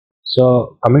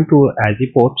So coming to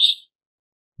Azipods,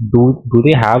 do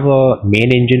they have a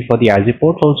main engine for the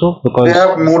Azipods also? They Because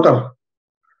have motor.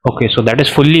 okay, so that is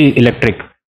fully electric.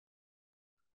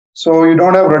 So you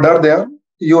don't have rudder there.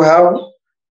 You have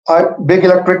a big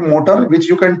electric motor which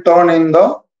you can turn on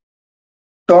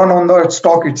the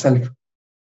stock itself.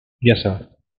 Yes, sir.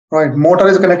 Right. Motor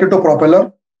is connected to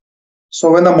propeller.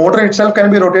 So when the motor itself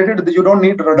can be rotated, you don't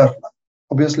need rudder,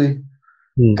 obviously.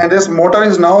 And this motor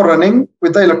is now running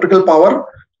with the electrical power.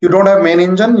 You don't have main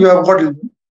engine. You have got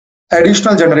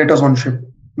additional generators on ship,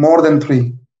 more than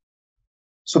 3.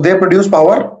 So they produce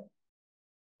power,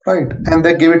 right? And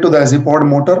they give it to the Azipod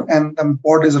motor, and the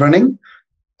pod is running,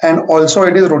 and also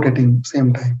it is rotating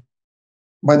same time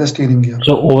by the steering gear.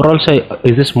 So overall, say,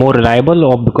 is this more reliable,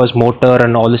 or because motor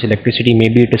and all this electricity,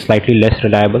 maybe it is slightly less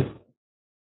reliable?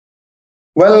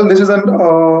 Well, this is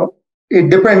it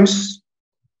depends.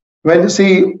 When you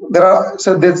see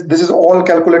this is all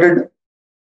calculated.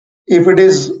 If it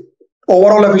is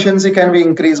overall efficiency can be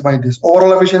increased by this.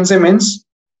 Overall efficiency means,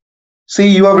 see,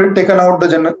 you have taken out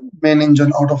the main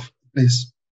engine out of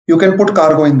place. You can put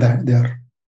cargo in that there.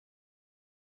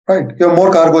 Right, you have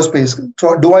more cargo space.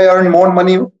 So do I earn more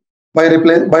money by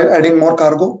adding more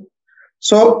cargo?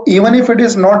 So even if it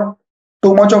is not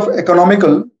too much of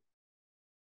economical,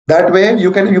 that way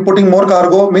you putting more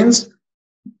cargo means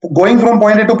going from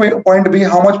point A to point B,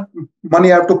 how much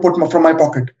money I have to put from my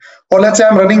pocket. Or let's say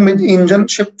I'm running engine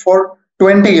ship for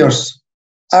 20 years.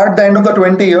 At the end of the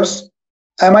 20 years,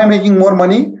 am I making more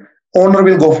money? Owner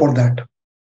will go for that.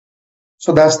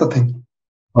 So that's the thing.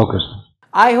 Okay.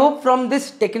 I hope from this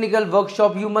technical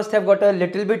workshop you must have got a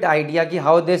little bit idea ki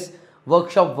how this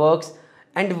workshop works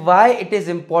and why it is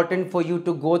important for you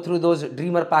to go through those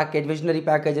dreamer package, visionary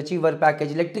package, achiever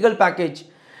package, electrical package,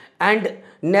 and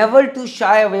never to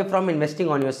shy away from investing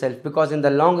on yourself, because in the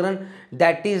long run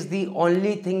that is the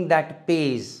only thing that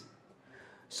pays.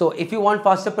 So if you want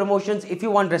faster promotions, if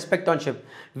you want respect on ship,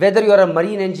 whether you are a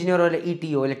marine engineer or an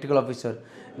ETO, electrical officer,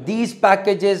 these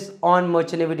packages on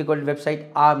Merchant Navy Decoded website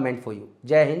are meant for you.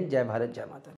 Jai Hind, Jai Bharat, Jai Mata.